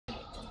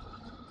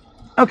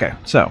Okay,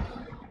 so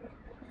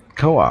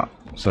co-op.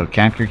 So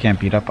Katgur can't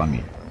beat up on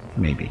me,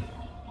 maybe.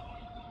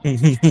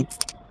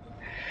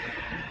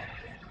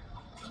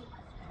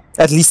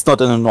 At least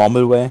not in a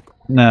normal way.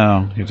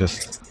 No, you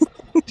just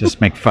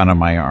make fun of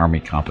my army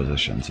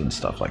compositions and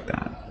stuff like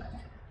that.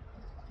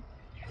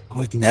 I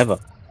would never.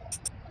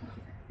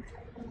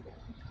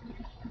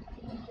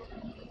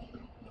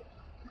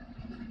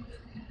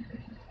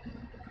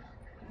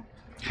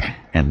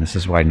 And this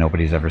is why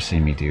nobody's ever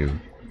seen me do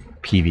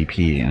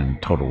PvP in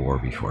Total War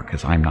before,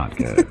 because I'm not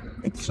good.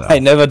 So. I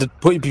never did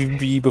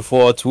PvP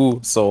before too,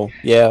 so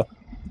yeah.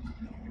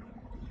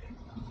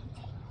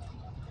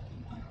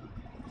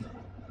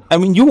 I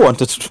mean, you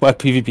wanted to try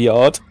PvP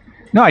out.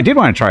 No, I did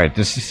want to try it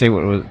just to see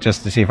what was,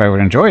 just to see if I would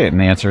enjoy it,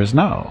 and the answer is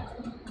no.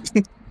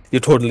 You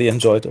totally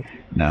enjoyed it.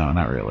 No,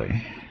 not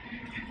really.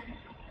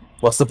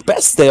 Was the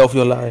best day of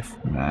your life.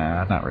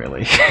 Nah, not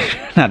really.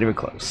 Not even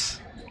close.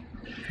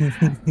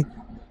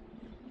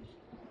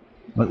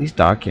 Well, at least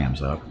dog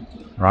cam's up.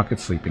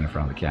 Rocket's sleeping in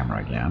front of the camera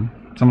again.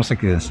 It's almost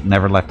like he's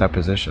never left that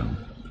position.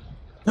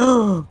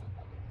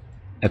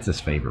 That's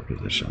his favorite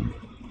position.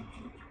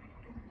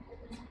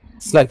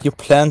 It's like you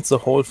planned the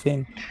whole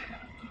thing.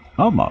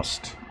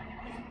 Almost.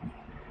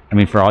 I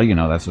mean, for all you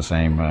know, that's the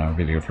same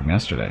video from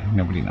yesterday.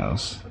 Nobody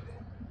knows.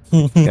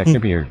 That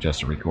could be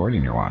just a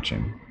recording you're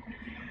watching.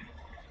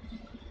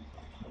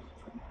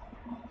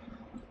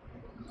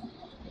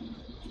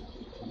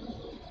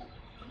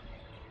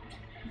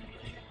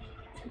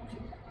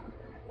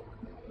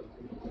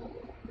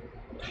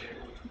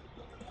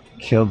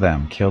 Kill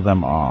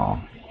them all.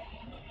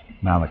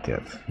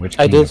 Malekith. Which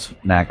I did.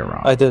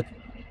 Nagaron. I did.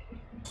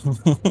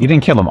 You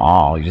didn't kill them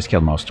all, you just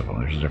killed most of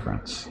them. There's a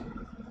difference.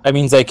 I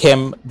mean, they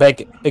came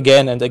back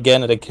again and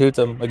again, and I killed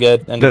them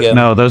again and again.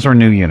 No, those were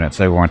new units.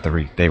 They weren't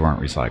they weren't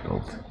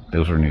recycled.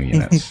 Those were new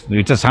units.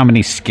 Just how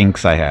many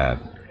skinks I had.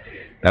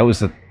 That was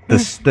the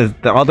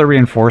other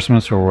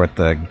reinforcements were what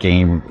the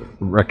game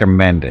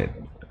recommended,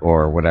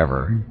 or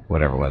whatever it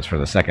was for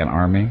the second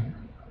army.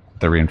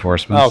 The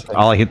reinforcements. Okay.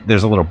 All I hit,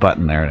 there's a little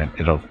button there, and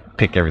it'll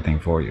pick everything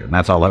for you, and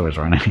that's all I was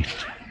running.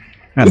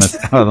 And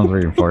all the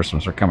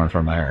reinforcements are coming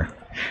from there.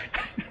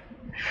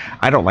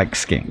 I don't like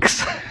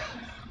skinks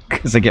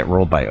because they get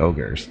rolled by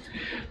ogres.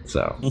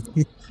 So.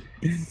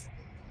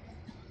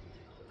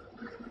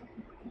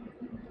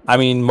 I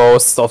mean,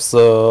 most of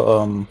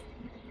the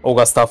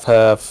ogre stuff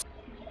have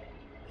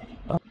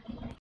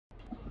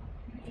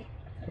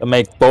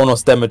make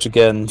bonus damage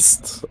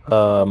against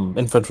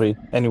infantry.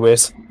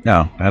 Anyways.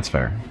 No, that's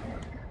fair.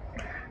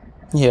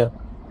 Yeah.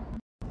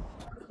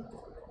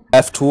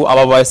 Have to,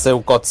 otherwise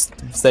ogres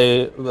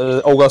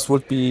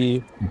would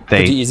be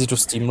pretty easy to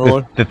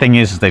steamroll. The thing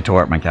is they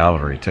tore up my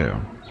cavalry too.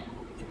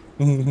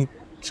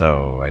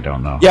 So I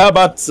don't know. Yeah,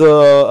 but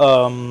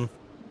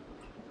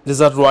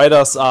Lizard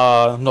Riders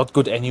are not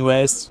good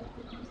anyways.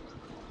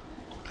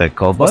 The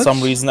Coldbloods? For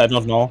some reason, I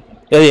don't know.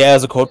 Yeah,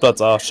 the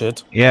Coldbloods are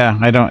shit. Yeah,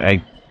 I don't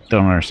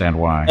understand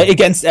why.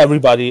 Against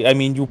everybody. I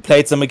mean, you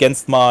played them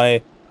against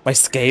my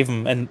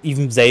Skaven, and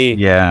even they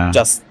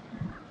just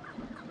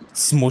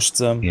smushed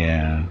them.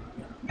 Yeah.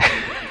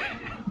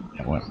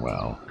 It went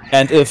well.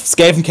 And if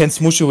Skaven can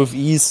smush you with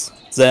ease,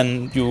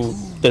 then you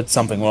did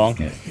something wrong.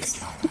 Yeah,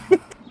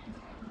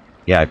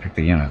 yeah, I picked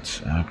the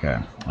units. Okay.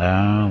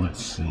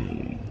 Let's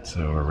see.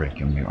 So we're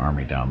making the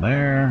army down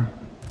there.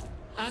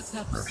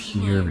 We're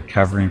here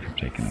recovering from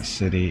taking the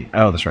city.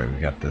 Oh, that's right. We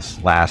got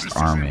this last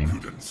army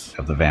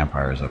of the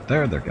vampires up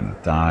there. They're going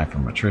to die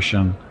from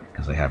attrition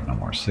because they have no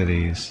more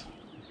cities.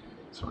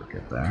 So we're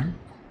good there.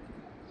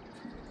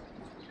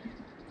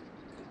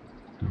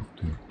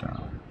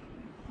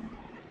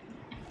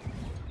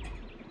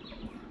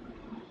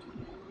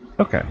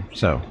 Okay,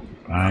 so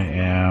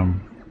I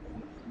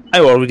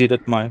already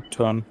did my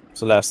turn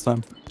the last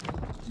time.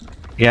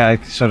 Yeah,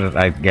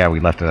 yeah, we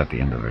left it at the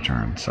end of the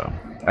turn, so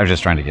I was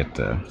just trying to get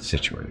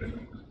situated.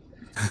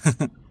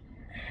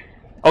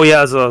 Oh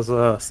yeah,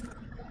 the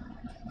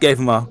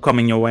Skaven are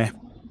coming your way.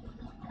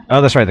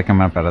 Oh, that's right. They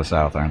come up out of the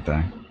south, aren't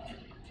they?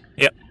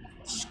 Yep.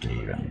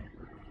 Skaven.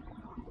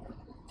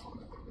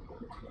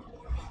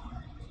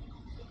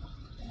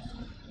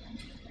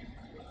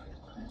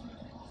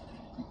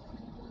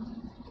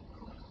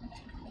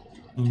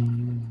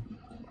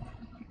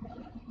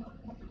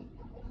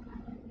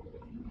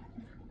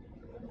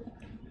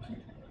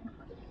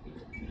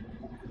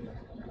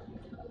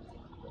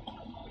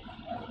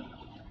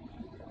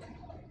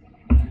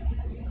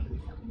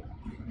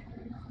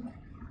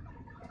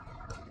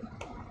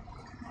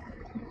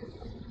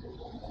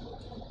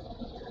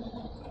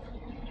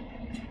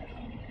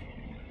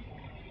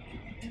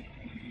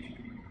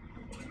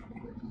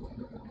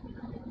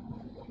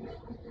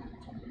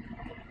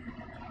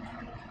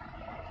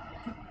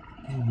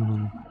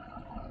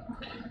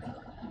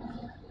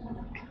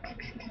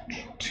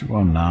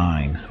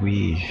 $209.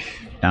 We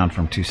down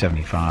from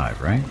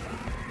 275, right?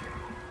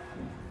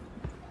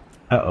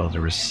 Uh-oh,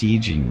 they're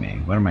besieging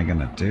me. What am I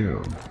gonna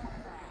do?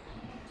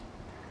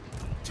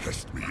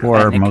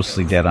 Or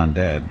mostly dead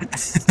undead.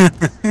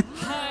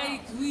 High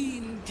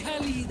Queen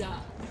Khalida.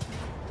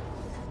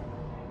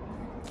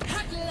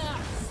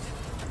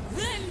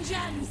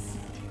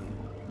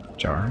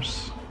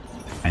 Jars?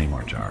 Any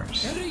more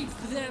jars?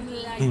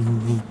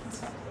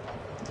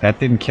 That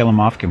didn't kill him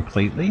off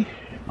completely?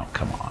 Oh,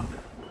 come on.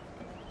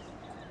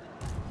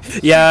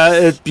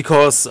 Yeah,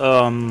 because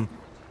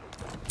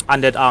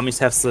undead armies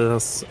have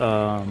this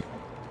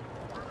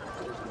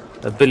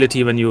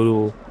ability when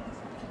you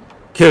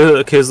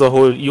kill the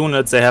whole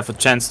unit, they have a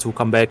chance to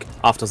come back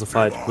after the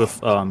fight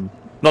with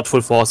not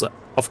full force,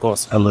 of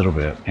course. A little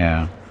bit,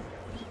 yeah.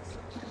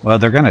 Well,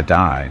 they're gonna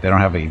die. They don't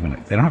have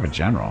a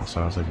general,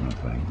 so I was even a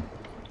thing.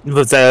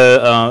 But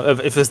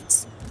if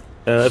it's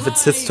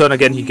his turn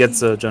again, he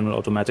gets a general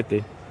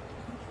automatically.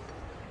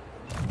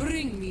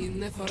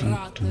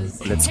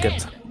 Let's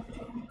get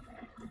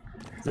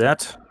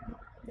that.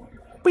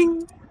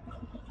 Bing.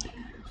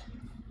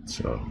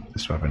 So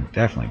this weapon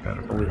definitely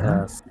better for we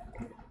her. Have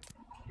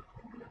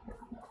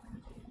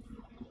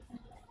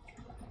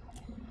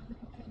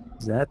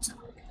that.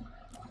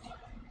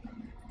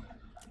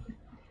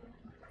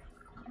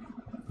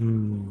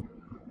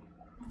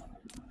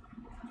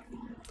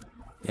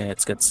 Yeah,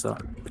 it gets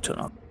return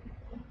up.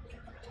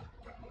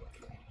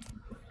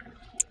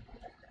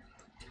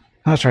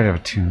 Let's try to have a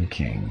Tomb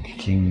King.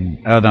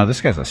 King. Oh no, this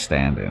guy's a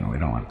stand-in. We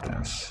don't want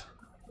this.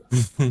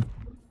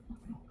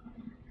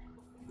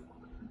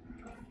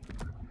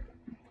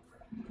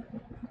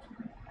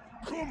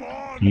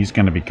 He's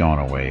going to be going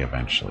away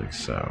eventually,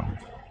 so.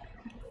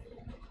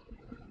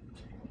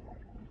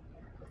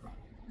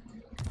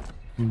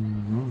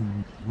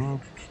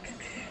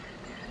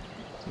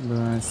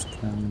 Guys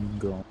can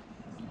go.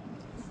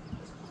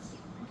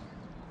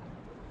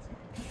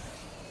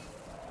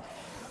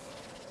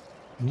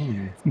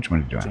 Which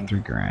one do I have? 3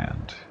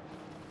 grand.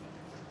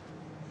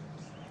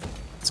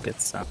 Let's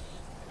get some.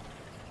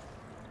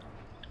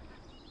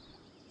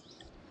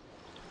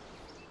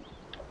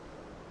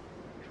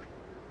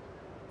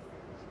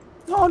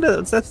 Oh,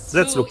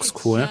 that looks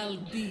cool.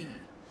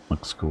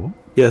 Looks cool.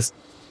 Yes.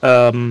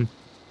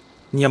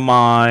 Near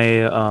my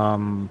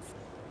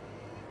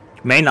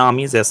main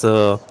army, there's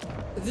a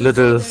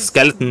little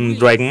skeleton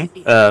dragon,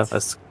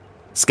 a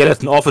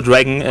skeleton of a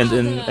dragon,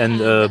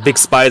 and a big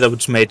spider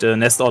which made a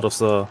nest out of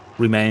the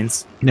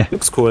remains. Yeah.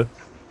 Looks cool.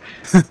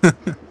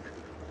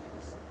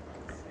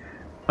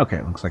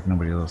 Okay, looks like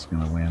nobody else is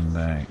going to win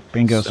the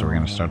bingo, so we're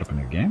going to start up a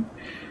new game.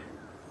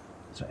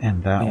 So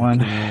end that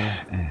one,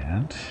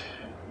 and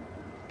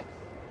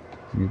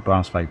new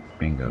boss fight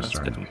bingo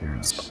starting up here in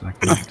a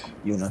second.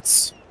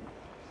 Units.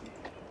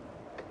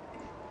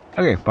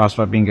 Okay, boss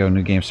fight bingo,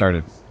 new game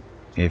started.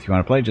 If you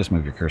want to play, just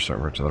move your cursor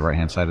over to the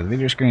right-hand side of the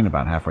video screen.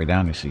 About halfway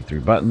down, you see 3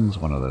 buttons.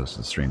 One of those is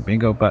the stream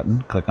bingo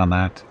button. Click on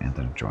that, and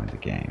then join the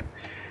game.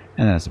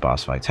 And then as the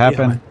boss fights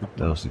happen,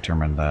 those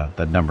determine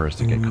the numbers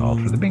that get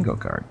called for the bingo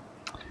card.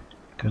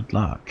 Good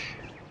luck.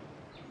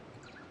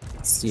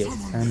 Let's see, I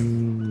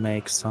can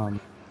make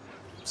some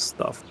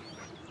stuff.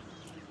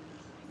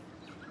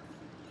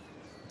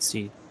 Let's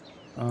see.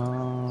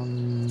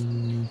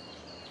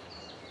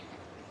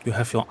 You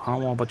have your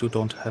armor, but you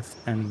don't have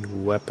any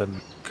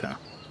weapon. Okay.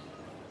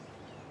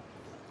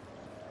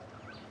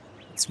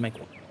 Let's make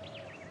one.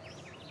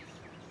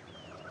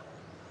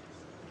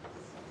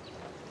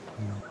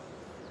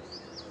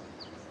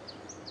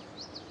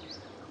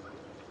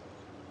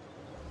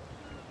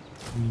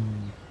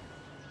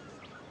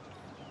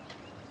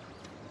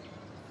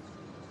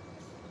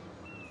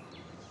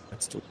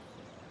 Let's do.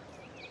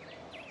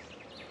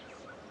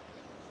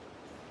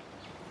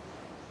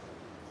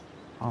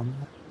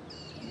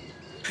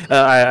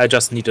 I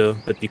just need a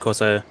bit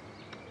because I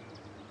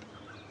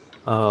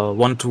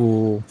want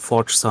to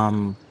forge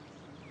some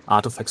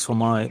artifacts for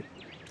my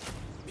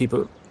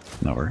people.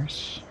 No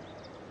worries.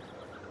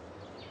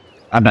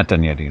 I'm not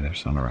done yet either,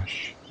 so no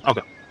rush.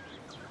 Okay.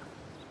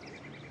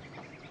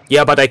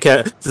 Yeah, but I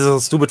can. The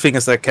stupid thing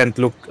is I can't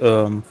look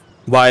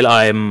while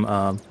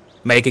I'm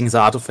making the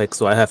artifact,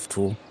 so I have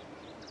to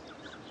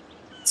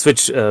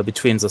switch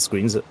between the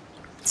screens.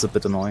 It's a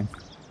bit annoying.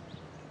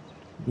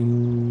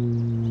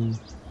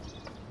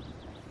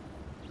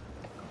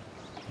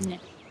 Yeah.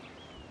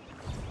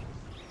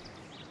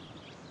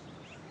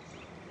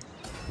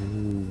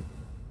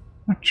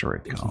 Not sure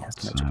it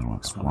counts. I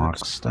want block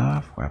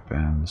stuff,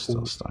 weapons,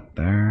 still stuck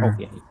there. Oh,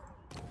 yeah.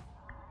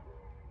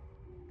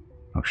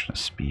 Motion of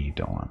speed,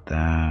 don't want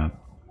that.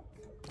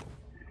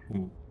 I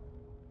don't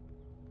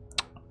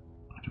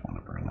want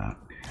to burn that.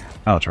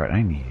 Oh, that's right,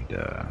 I need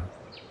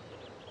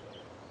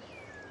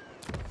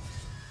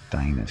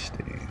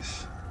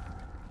dynasties.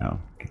 Oh,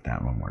 get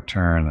that one more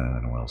turn, and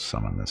then we'll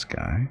summon this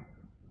guy.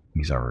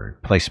 He's our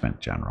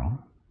replacement general.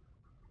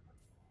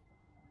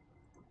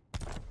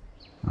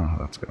 I don't know how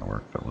that's going to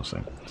work, but we'll see.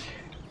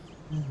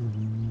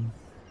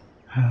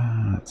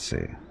 Let's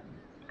see.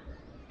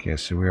 Okay,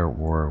 so we are at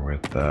war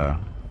with...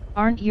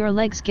 Aren't your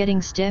legs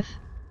getting stiff?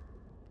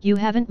 You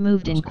haven't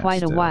moved in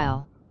quite a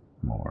while.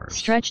 More.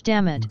 Stretch,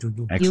 damn it.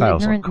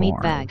 Exiles you ignorant of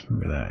Khorne. meatbag.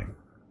 Who are they?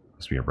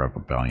 Must be a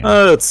rebellion.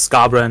 It's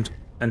Scarbrand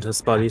and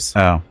his buddies.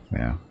 Oh,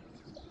 yeah.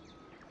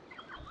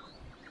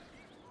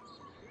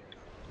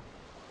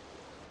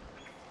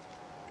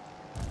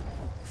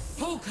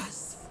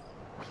 Focus.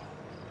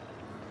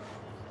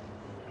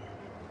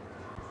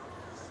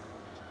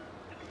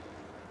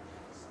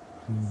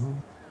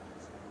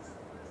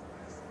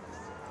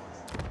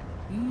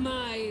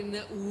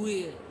 Mine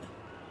will.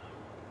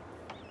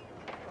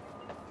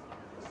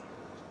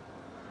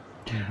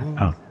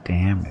 Oh,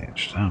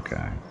 damaged.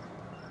 Okay.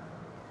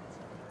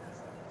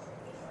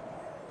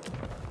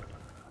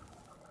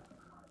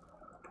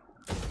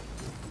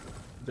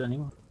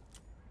 Anyone?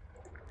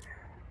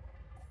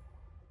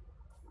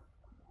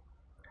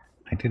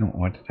 I didn't.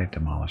 What did I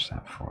demolish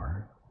that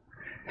for?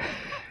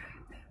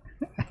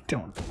 I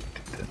don't.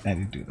 I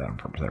didn't do that on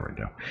purpose. There we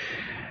go.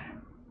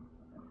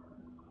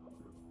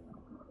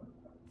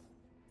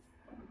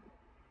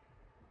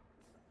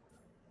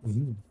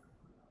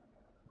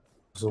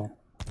 So.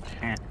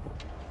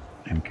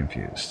 I'm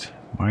confused.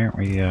 Why aren't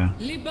we? Oh,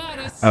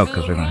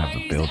 because we don't have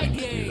the building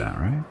to do that,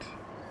 right?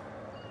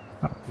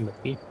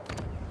 Maybe.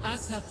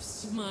 Asap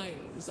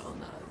smiles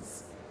on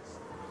us.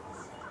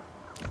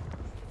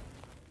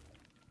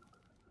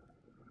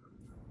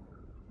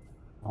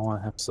 Now I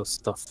have the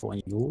stuff for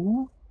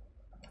you.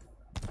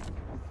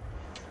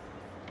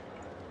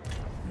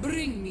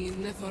 Bring me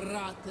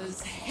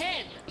Neferata's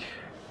head.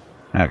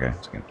 Okay,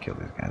 just gonna kill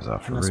these guys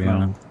off for That's real.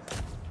 fine.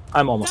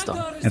 I'm almost done.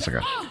 Katgur is It's okay.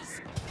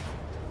 ours.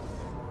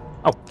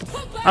 Oh,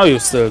 are you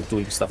still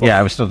doing stuff? Yeah,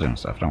 I was still doing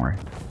stuff. Don't worry.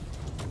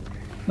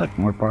 Look,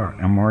 more bar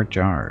and more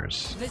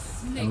jars. The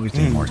snake. Always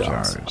need more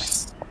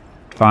jars.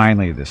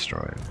 Finally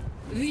destroyed.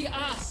 The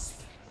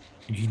asp.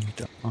 You need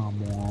the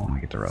armor. Let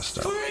me get the rest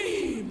up.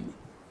 Scream.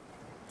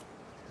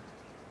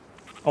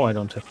 Oh, I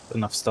don't have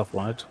enough stuff,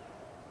 right?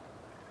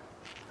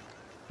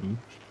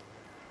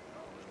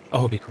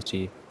 Oh, because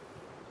he...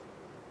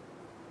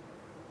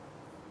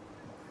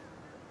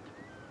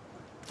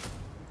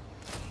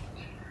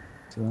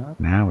 That.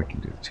 Now we can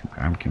do it too.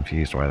 I'm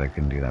confused why they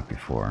couldn't do that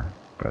before,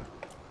 but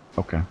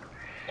okay.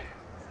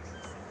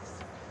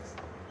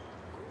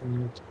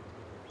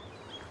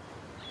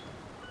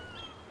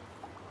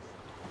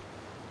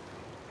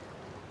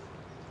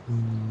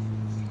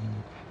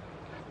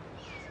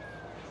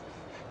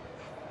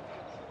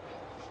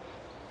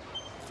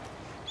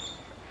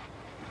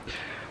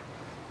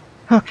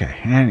 Okay.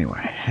 Anyway,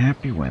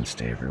 happy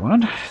Wednesday,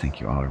 everyone. Thank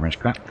you all very much.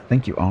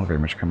 Thank you all very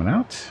much for coming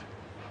out.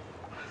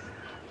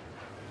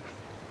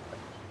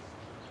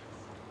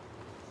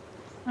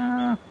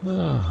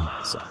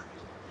 So.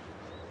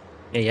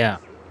 Yeah,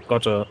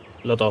 got a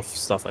lot of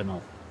stuff, I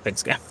know.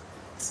 Thanks, game.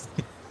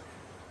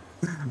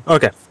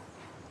 Okay.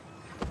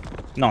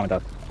 No,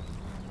 that.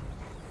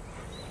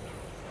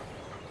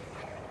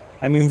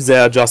 I mean,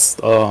 they're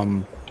just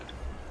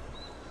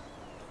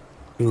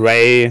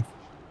gray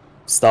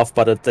stuff,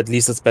 but at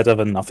least it's better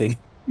than nothing.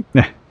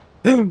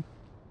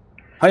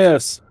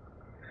 Yes.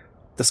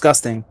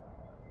 Disgusting.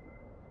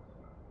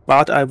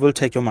 But I will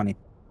take your money.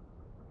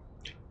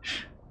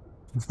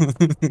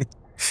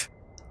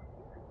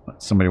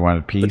 Somebody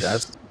wanted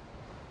peace.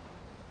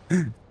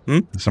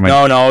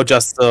 Somebody... No,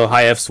 just the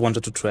high Fs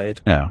wanted to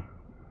trade. Yeah.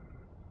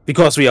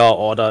 Because we are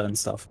order and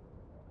stuff.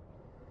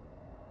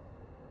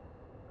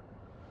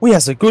 We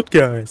are the good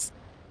guys.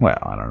 Well,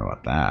 I don't know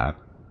about that.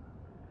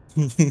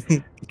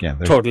 Yeah,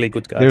 totally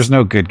good guys. There's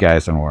no good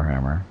guys in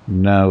Warhammer.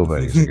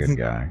 Nobody's a good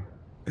guy.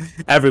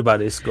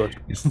 Everybody's good.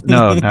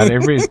 No, not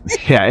everybody.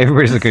 Yeah,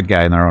 everybody's a good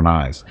guy in their own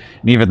eyes.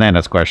 And even then,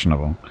 that's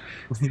questionable.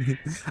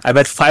 I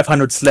bet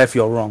 500 Slav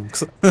you're wrong.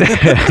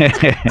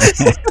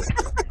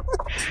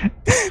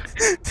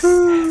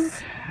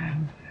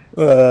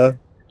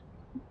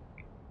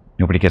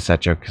 Nobody gets that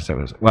joke because it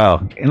was...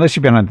 Well, unless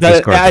you've been on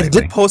Discord I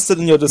lately. did post it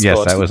in your Discord.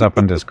 Yes, I was up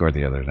on Discord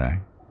the other day.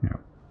 Yeah.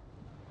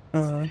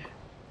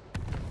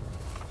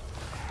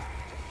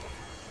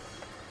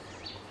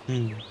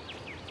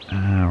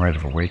 Rite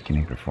of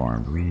Awakening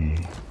performed.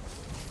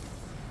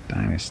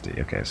 Dynasty.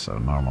 Okay, so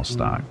normal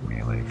stock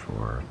melee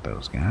for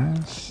those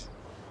guys.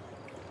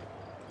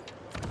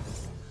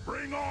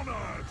 Bring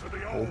honor to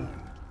the old.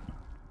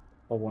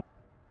 Oh.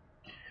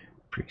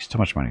 Priest. How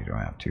much money do I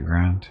have? 2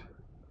 grand?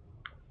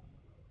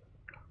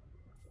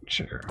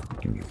 Sure, I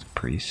can use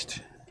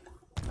priest.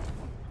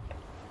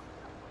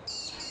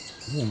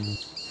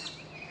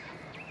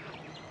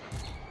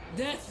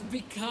 Death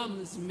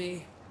becomes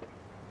me.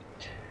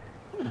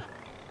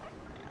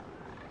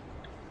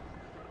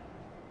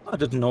 I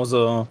didn't know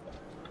the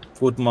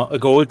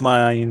gold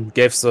mine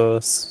gave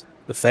the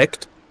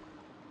effect.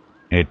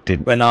 It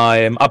did. When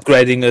I'm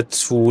upgrading it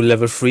to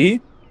level 3,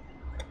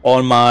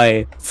 all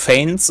my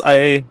Thanes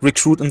I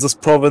recruit in this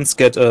province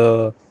get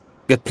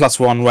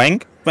 +1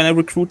 rank when I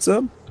recruit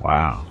them.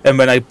 Wow. And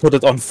when I put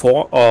it on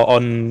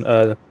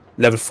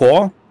level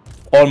 4,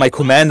 all my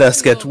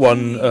commanders get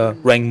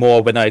 1 rank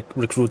more when I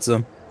recruit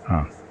them.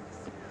 Huh.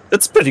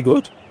 It's pretty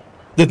good.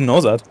 Didn't know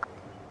that.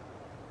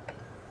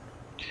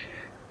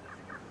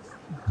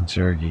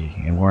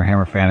 Zergy. In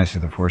Warhammer Fantasy,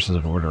 the forces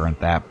of order aren't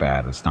that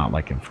bad. It's not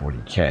like in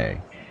 40k.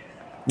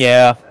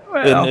 Yeah,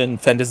 Well. in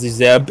fantasy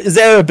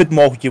they're a bit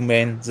more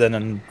humane than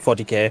in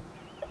 40k.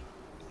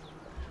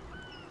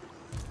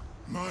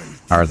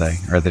 Are they?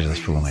 Or are they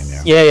just fooling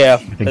you? Yeah.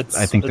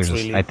 I think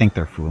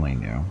they're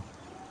fooling you.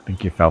 I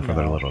think you fell for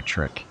their little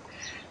trick.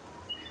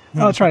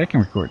 Oh, that's right. I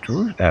can record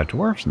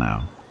dwarves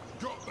now.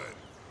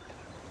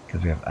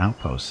 Because we have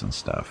outposts and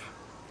stuff.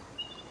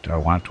 Do I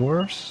want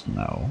dwarves?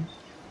 No.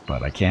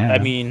 But I can. I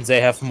mean,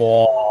 they have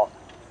more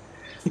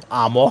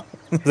armor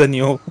than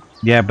you.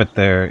 Yeah, but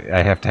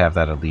I have to have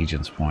that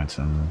allegiance points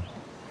and...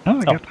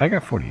 Oh, I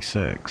got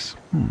 46.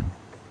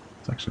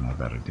 It's actually not a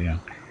bad idea.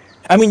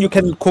 I mean, you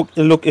can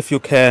look if you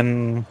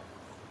can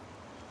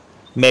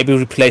maybe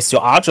replace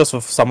your archers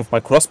with some of my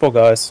crossbow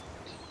guys.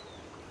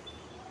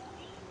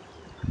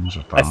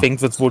 I think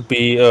that would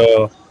be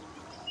a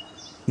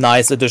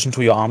nice addition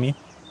to your army.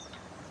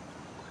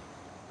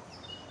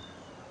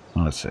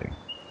 Well, let's see.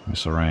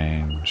 Missile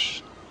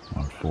range,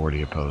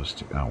 140 opposed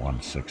to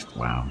 160.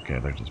 Wow, okay,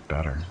 they're just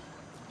better.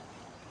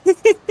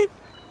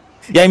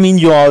 Yeah, I mean,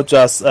 your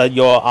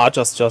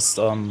archers just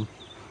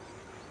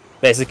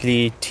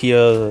basically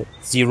tier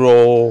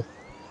 0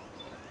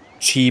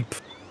 cheap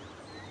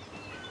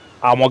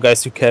armor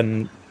guys you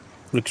can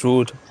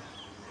recruit.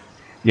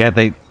 Yeah,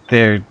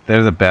 they're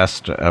the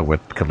best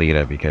with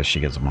Khalida because she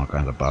gives them all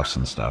kinds of buffs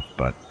and stuff.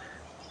 But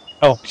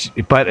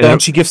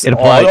she gives it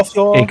all of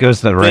your it goes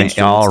to the range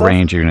all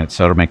range units,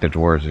 so it'll make the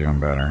dwarves even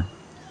better.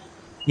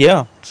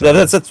 Yeah, so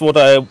that's what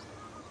I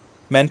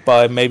meant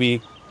by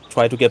maybe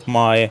try to get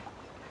my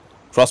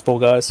crossbow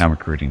guys. I'm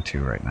recruiting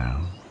 2 right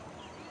now,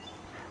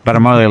 but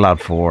I'm only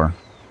allowed 4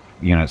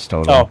 units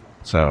total.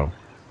 So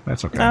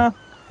that's okay.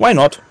 Why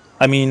not?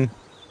 I mean,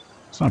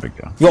 it's not a big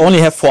deal. You only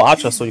have 4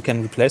 archers, so you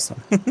can replace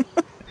them.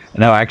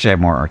 No, I actually have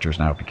more archers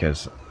now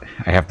because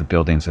I have the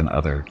buildings in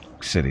other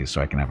cities, so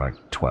I can have like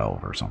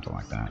 12 or something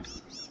like that.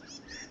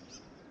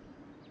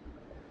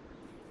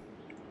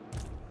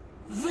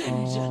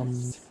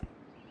 Vengeance.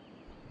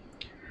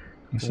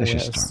 I guess I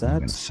should start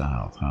moving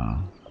south, huh?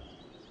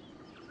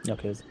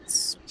 Okay,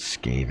 it's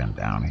Skaven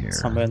down here.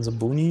 somewhere in the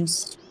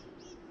boonies.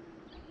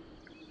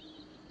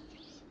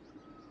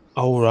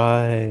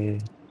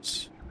 Alright.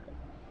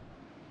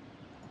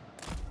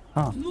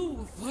 Huh.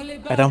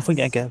 I don't think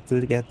I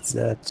will get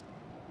that.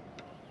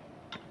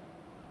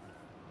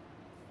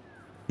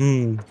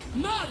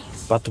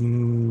 But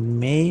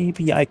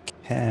maybe I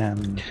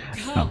can.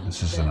 Oh,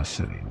 this is in a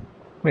city.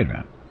 Wait a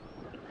minute.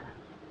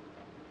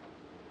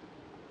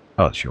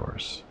 Oh, it's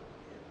yours.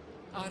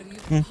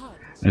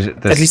 Is it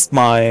this? At least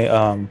my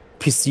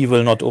PC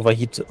will not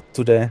overheat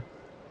today.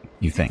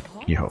 You think?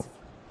 You hope?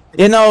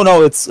 Yeah,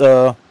 no, it's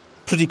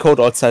pretty cold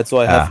outside, so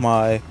I have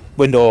my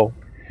window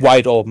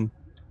wide open.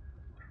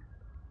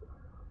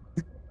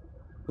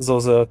 So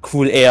the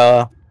cool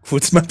air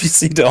cools my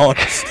PC down.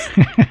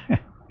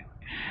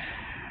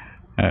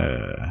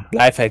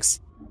 Life hacks.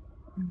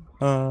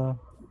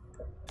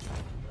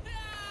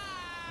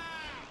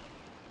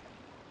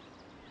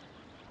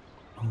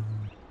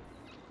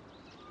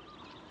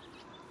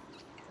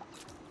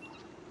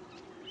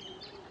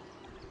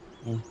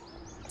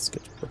 Let's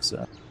get what's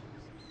that?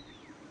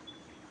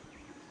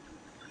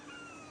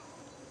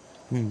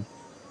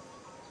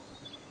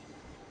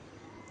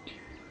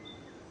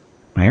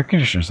 My air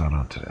conditioner's not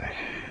on today.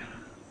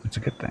 It's a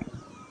good thing.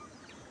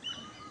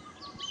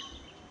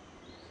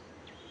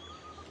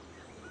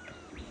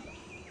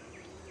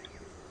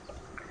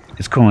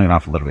 It's cooling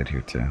off a little bit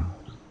here too.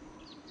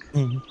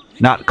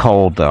 Not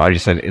cold though. I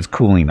just said it's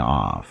cooling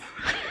off.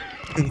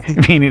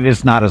 Meaning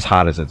it's not as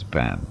hot as it's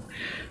been.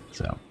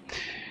 So,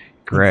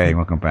 Gray,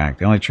 welcome back.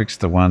 The only tricks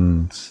the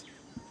ones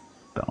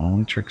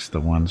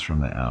from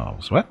the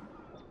elves. What?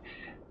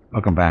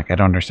 Welcome back. I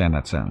don't understand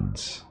that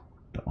sentence.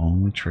 The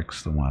only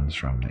tricks the ones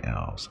from the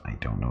elves. I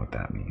don't know what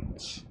that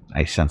means.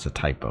 I sense a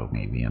typo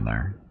maybe in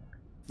there.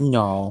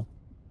 No.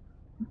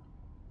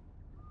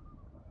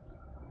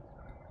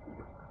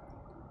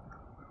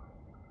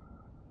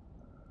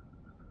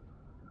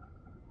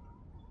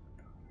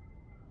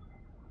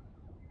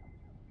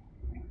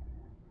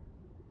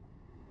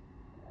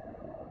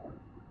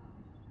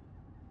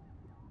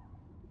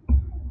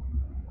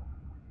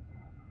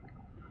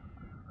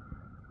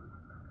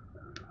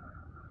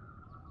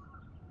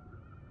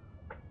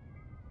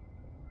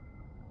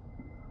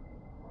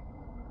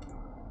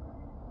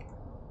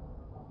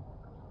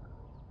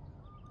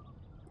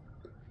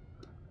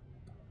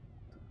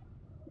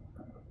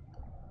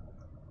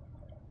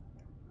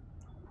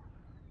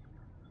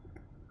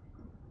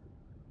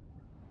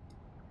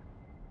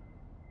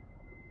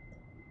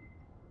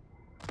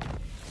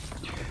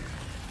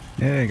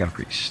 Yeah, I got a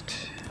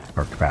priest.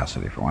 Or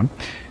capacity for one.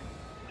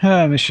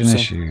 Mission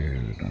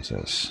issued. What's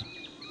this?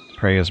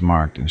 Prey is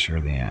marked, ensure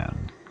the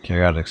end.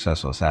 Carry out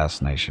successful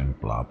assassination,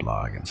 blah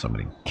blah, against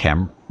somebody.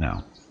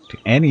 No. To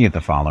any of the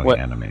following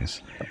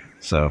enemies.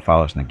 So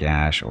follows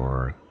Nagash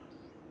or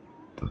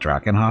the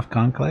Drakenhof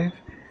Conclave?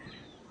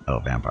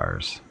 Oh,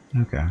 vampires.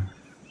 Okay.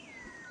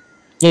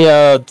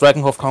 Yeah,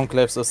 Drakenhof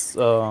Conclaves is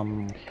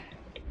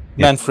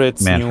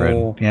Manfred's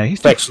new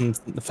faction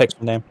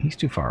name. He's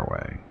too far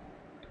away.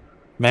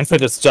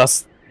 Manfred is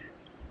just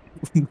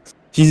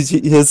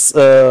his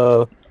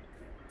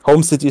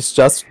home city is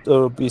just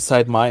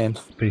beside mine.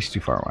 But he's too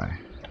far away.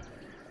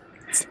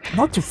 It's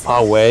not too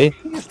far away.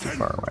 He's too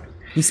far away.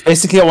 He's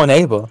basically our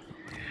neighbor.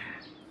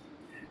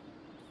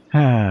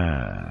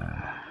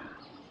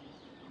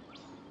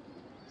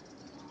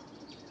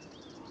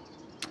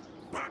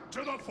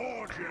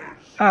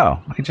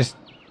 Oh,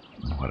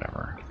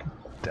 whatever.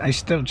 I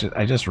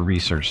just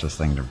researched this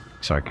thing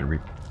so I could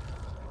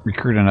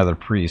recruit another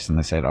priest, and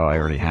they said, "Oh, I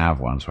already have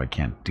one, so I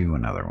can't do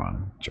another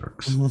one."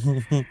 Jerks.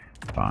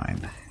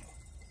 Fine.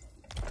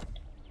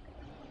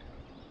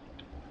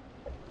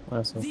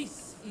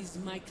 This is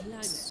my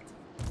climate.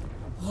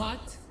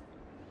 What?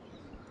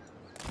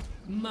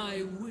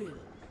 My will.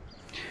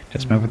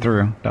 Just moving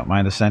through. Don't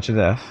mind the stench of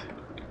death.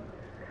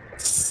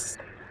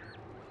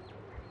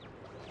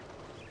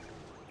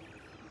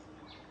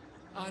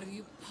 Are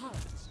you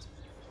parched?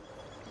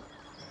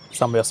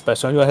 Somewhere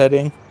special you're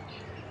heading?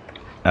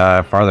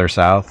 Farther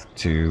south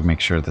to make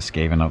sure the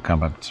Skaven don't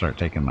come up and start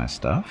taking my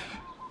stuff.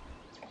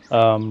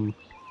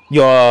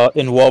 You're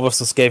in war with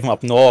the Skaven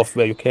up north,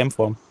 where you came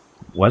from.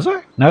 Was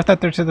I? No, I thought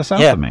they're to the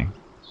south Yeah. of me.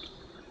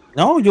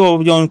 No,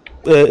 you're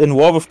in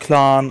war with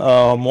Clan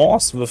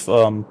Morse with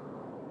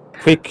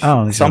Quick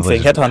Oh, these are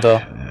something lizard- Headhunter.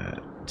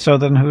 So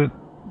then who?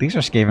 These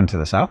are Skaven to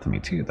the south of me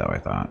too, though. I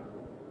thought.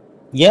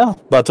 Yeah,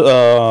 but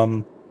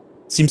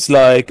seems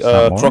like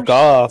not Morse?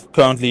 Drogar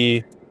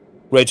currently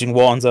waging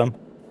war on them.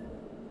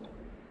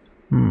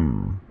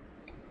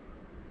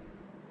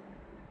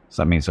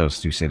 So that means those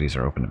two cities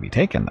are open to be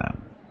taken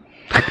then.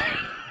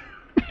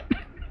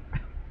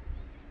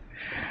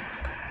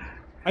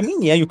 I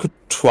mean, yeah, you could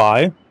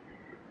try.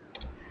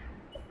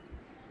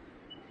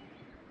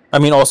 I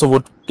mean, also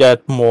would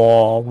get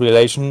more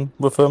relation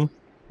with him.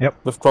 Yep.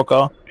 With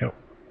Drogar. Yep.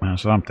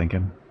 That's what I'm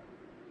thinking.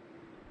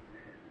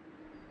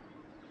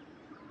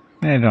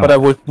 They don't. But I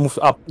would move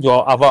up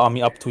your other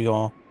army up to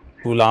your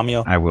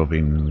Lamia. I will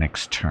be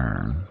next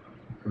turn.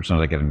 As soon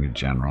as I get a new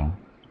general.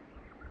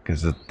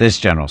 Because this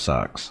general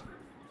sucks.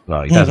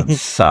 Well, he doesn't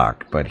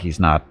suck, but he's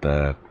not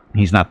the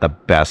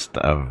best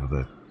of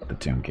the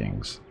Tomb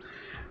Kings.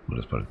 We'll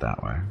just put it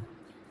that way.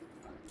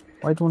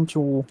 Why don't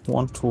you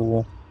want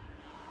to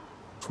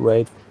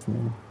trade with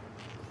me?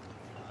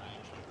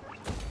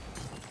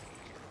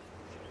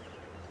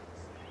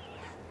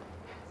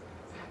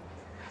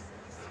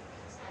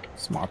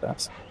 Smart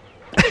ass.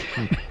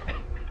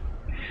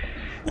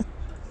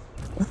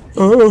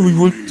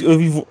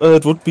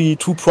 It would be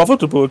too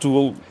profitable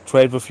to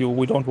trade with you.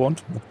 We don't want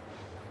to.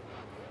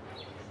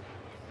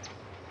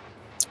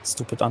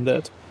 Stupid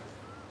undead.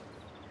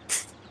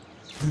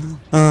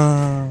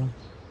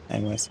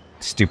 Anyways.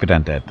 Stupid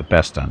undead, the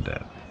best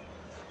undead.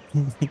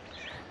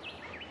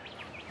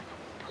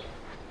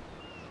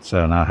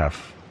 So now I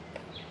have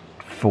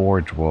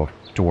 4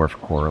 dwarf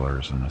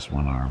quarrelers in this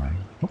one army.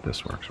 Hope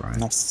this works right.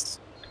 Nice.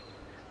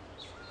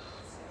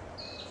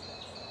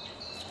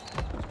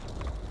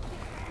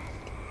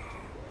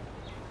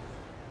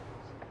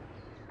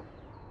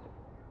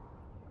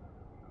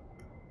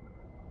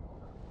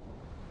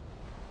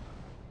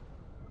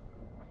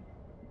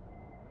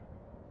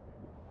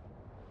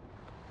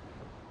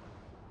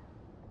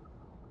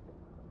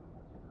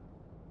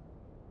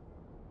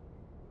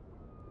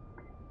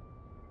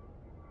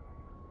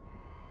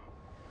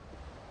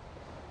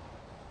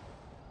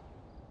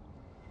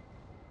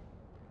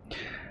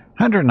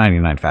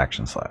 $199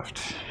 factions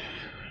left.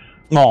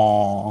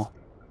 Aww.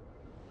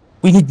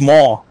 We need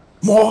more.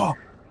 More.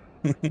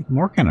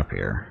 More can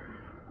appear.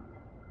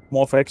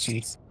 More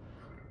factions.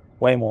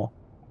 Way more.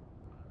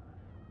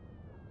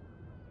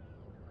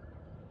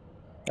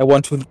 I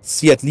want to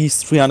see at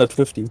least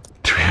 350.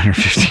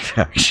 350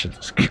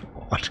 factions.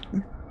 God.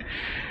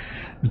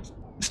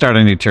 Start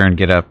a new turn,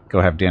 get up, go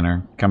have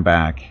dinner, come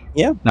back.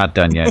 Yeah. Not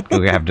done yet.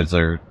 Go have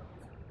dessert.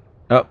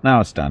 Oh,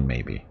 now it's done,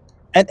 maybe.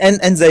 And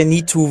they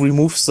need to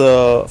remove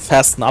the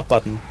fasten up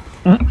button.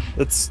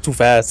 It's too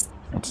fast.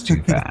 It's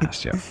too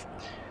fast,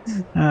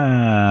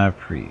 yeah.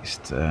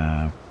 Priest.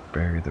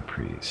 Bury the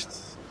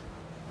priest.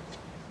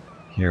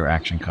 Hero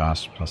action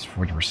cost plus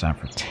 40%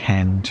 for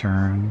 10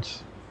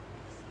 turns.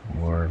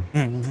 Or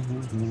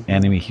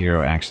enemy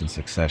hero action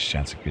success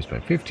chance increased by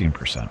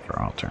 15% for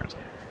all turns.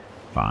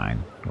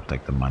 Fine. We'll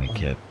take the money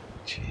kit.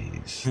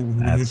 Jeez.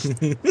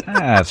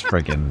 That's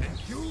friggin'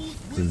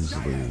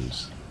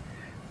 lose.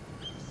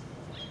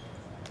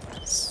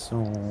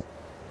 So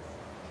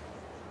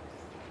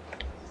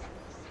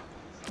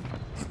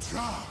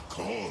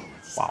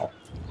wow.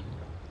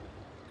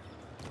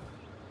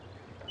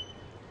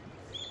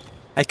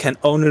 I can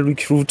only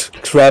recruit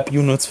crab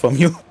units from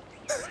you.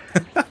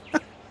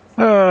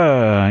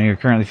 You're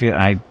currently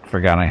I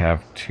forgot I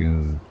have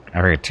 2.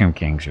 I forgot Tomb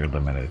Kings. You're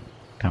limited.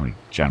 How many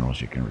generals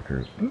you can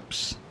recruit?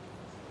 Oops.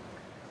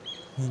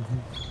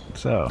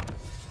 So,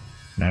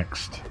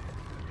 next.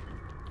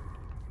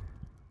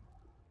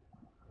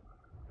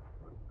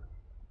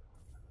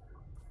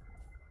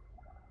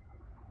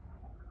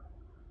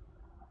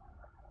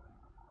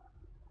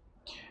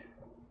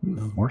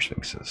 More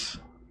sphinxes.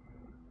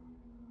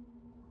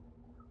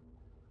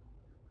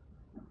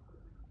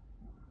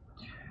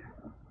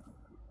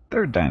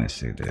 Third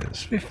dynasty it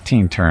is.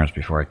 15 turns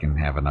before I can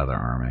have another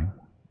army.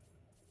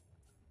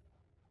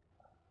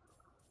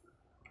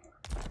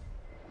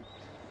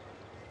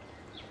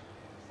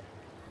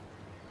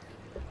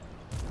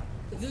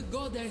 The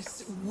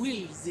goddess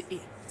wills it.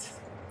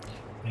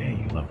 Yeah,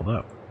 you leveled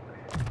up.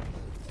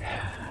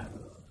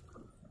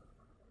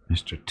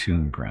 Mr.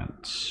 Tomb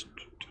Prince.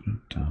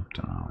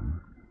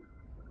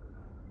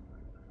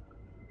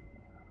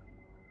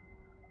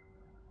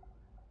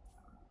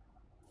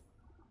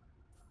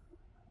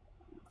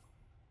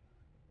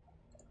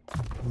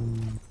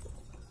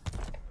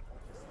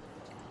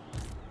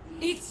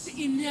 It's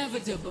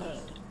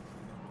inevitable.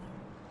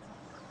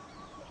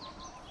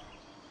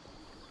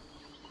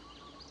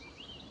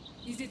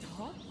 Is it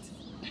hot?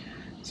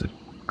 So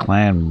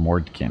Clan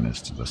Mordkin is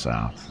to the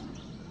south.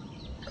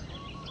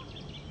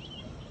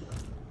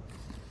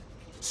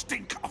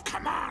 Stink of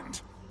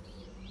command.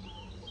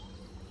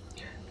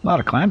 A lot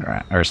of clan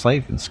or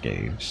slave and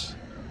scaves.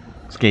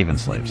 Skaven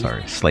slaves,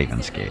 sorry. Slave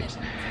and scaves.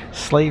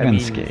 Slave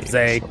and scaves.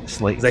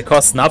 They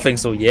cost nothing,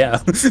 so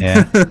yeah.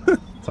 Yeah.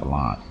 It's a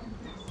lot.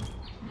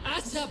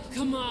 ASAP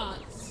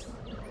commands.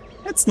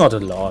 It's not a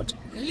lot.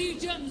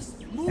 Legions,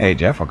 move. Hey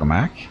Jeff, welcome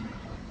back.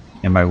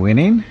 Am I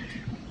winning?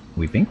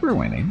 We think we're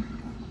winning.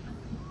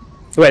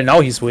 Well,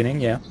 now he's winning,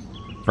 yeah.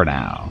 For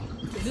now.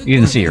 You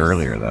didn't see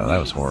earlier though, that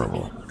was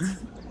horrible.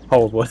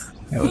 Horrible.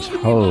 It was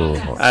horrible.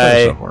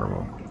 So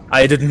horrible.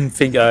 I didn't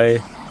think I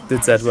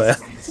did that well.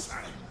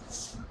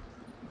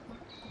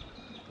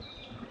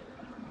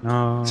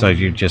 No. So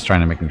you're just trying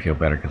to make me feel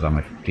better because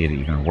I did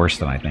even worse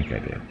than I think I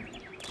did.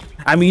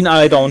 I mean,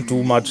 I don't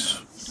do much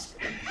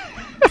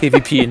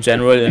PvP in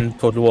general in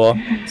Total War,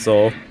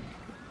 so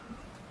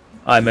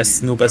I'm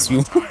as noob as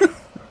you.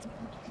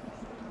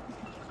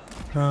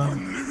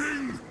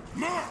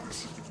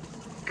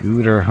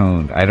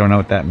 Guterhund. I don't know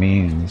what that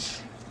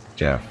means,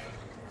 Jeff.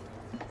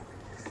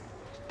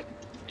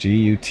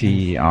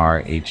 Guterhund.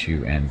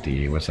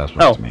 What's that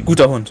supposed to mean?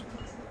 Guter Hund.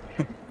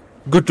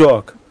 Good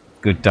dog.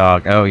 Good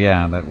dog. Oh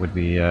yeah, that would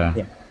be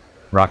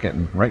Rocket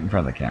right in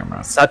front of the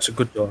camera. Such a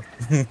good dog.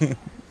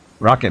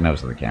 Rocket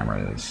knows where the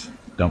camera is.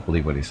 Don't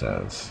believe what he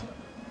says.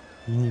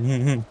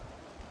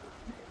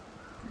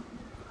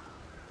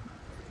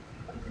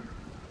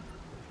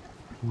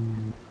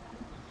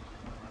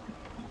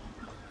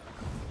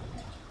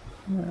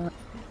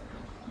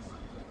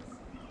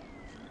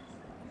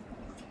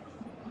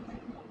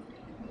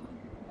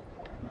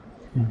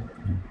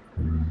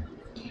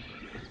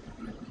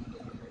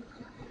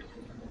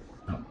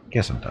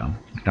 Guess I'm done.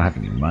 I don't have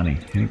any money.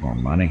 Any more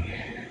money?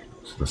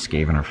 What's the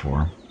Skaven are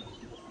for?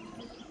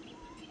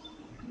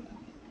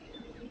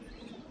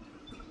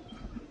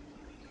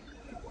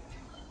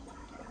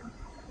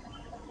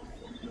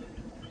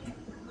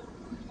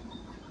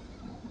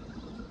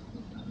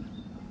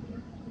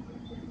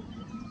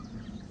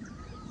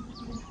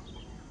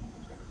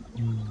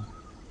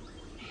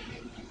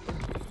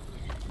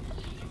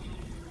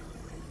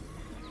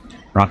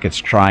 Rocket's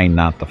trying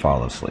not to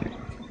fall asleep.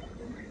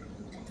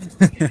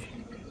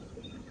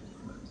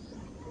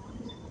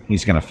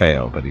 He's gonna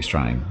fail, but he's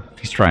trying.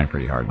 He's trying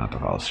pretty hard not to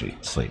fall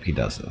asleep. He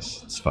does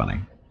this. It's funny.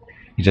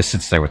 He just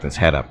sits there with his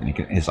head up, and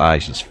his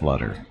eyes just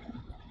flutter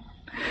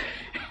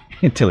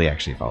until he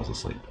actually falls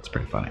asleep. It's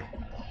pretty funny.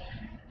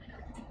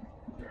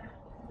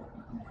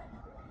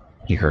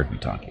 He heard me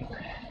talking.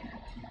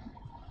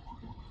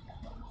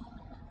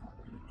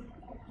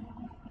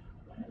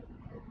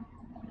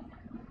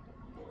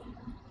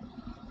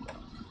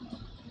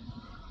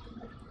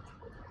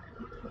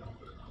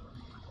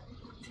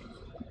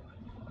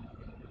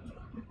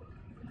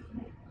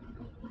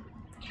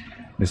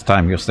 This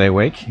time he'll stay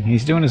awake.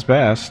 He's doing his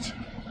best.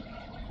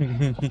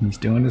 He's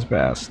doing his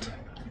best.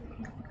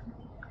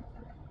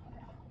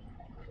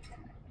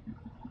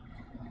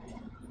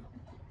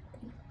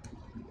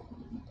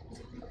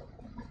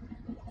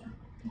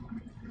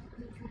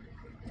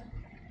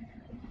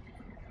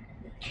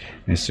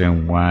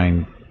 Mr.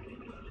 Wine.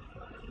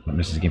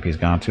 Mrs. Gimpy's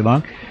gone too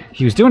long.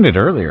 He was doing it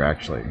earlier,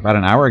 actually. About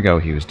an hour ago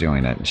he was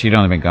doing it. She'd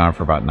only been gone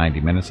for about 90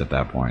 minutes at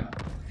that point.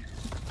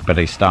 But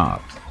he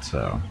stopped,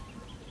 so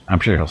I'm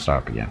sure he'll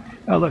stop again.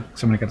 Oh look,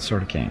 somebody got the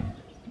Sword of Cain.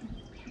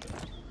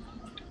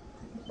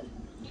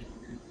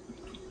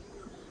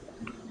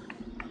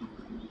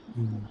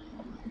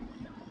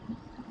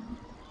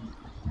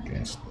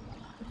 Okay, so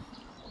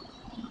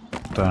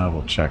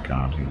double check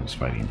on who's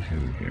fighting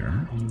who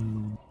here.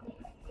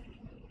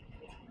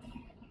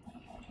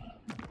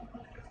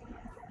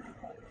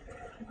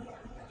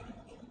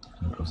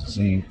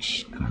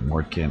 Zinch,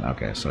 Mordkin.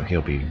 Okay, so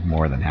he'll be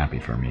more than happy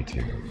for me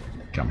to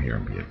come here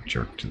and be a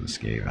jerk to the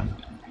Skaven.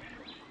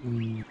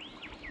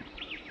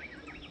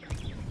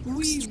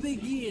 We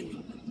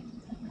begin.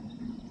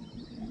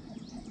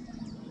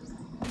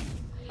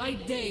 I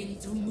deign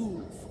to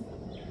move.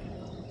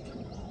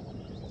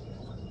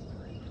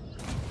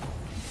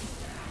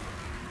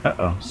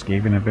 Uh-oh,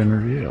 Skaven have been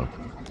revealed.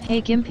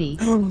 Hey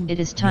Gimpy, it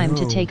is time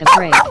to take a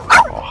break.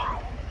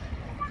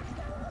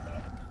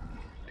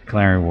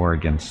 Declaring war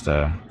against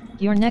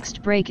Your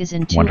next break is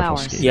in 2 Wonderful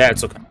hours. Skaven. Yeah,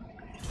 it's okay.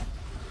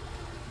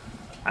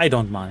 I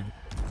don't mind.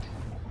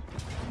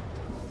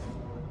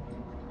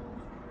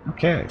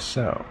 Okay,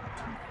 so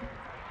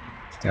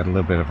it's got a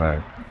little bit of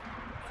a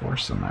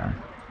force in there.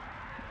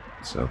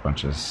 So a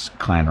bunch of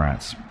clan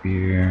rat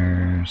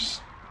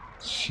spears,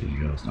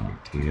 shields, no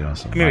big deal.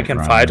 I mean, we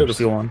can fight it if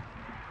you want.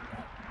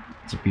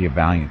 To be a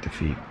valiant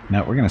defeat.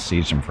 No, we're gonna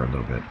siege them for a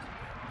little bit.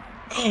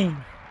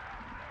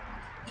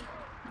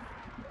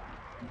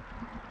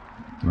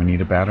 Do we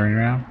need a battering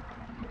ram?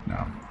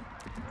 No.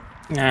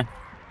 Nah.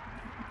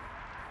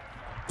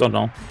 Don't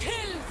know.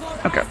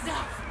 Okay.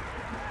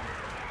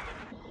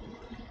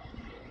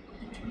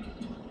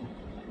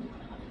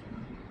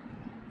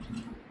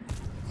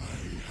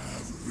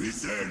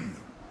 Risen!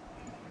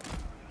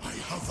 I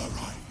have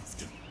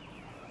arrived.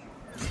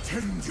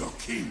 Pretend your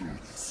king,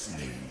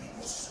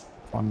 slaves.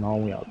 For now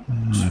we are.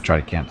 I'm gonna try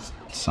to can't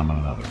summon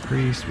another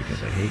priest because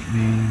they hate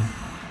me.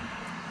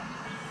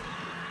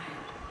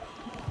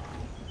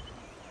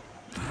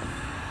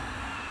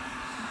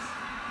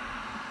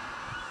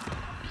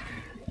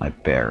 My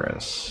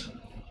Barris.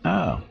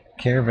 Oh,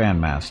 Caravan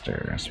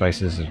Master.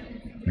 Spices,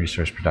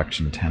 resource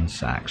production 10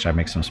 sacks. Should I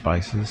make some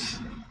spices?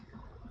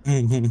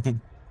 Oh,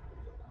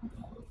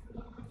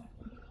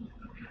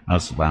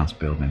 it's the last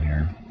build in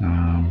here.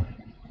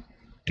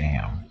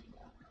 Damn.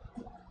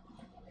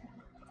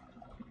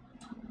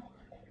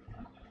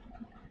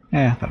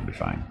 Yeah, that'll be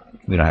fine.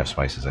 We don't have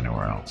spices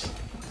anywhere else.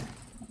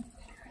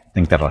 I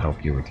think that'll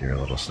help you with your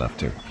little stuff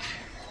too.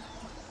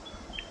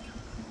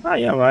 Ah,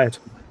 yeah, right.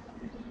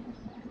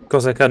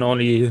 Because I can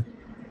only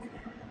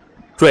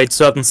create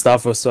certain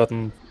stuff with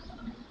certain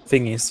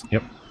thingies.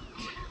 Yep.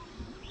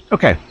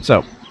 Okay,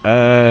 so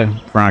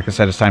Veronica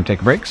said it's time to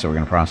take a break, so we're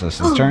going to process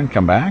this turn,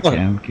 come back,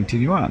 and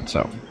continue on.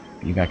 So,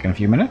 be back in a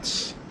few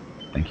minutes.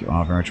 Thank you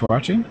all very much for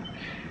watching.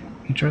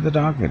 Enjoy the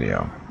dog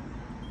video.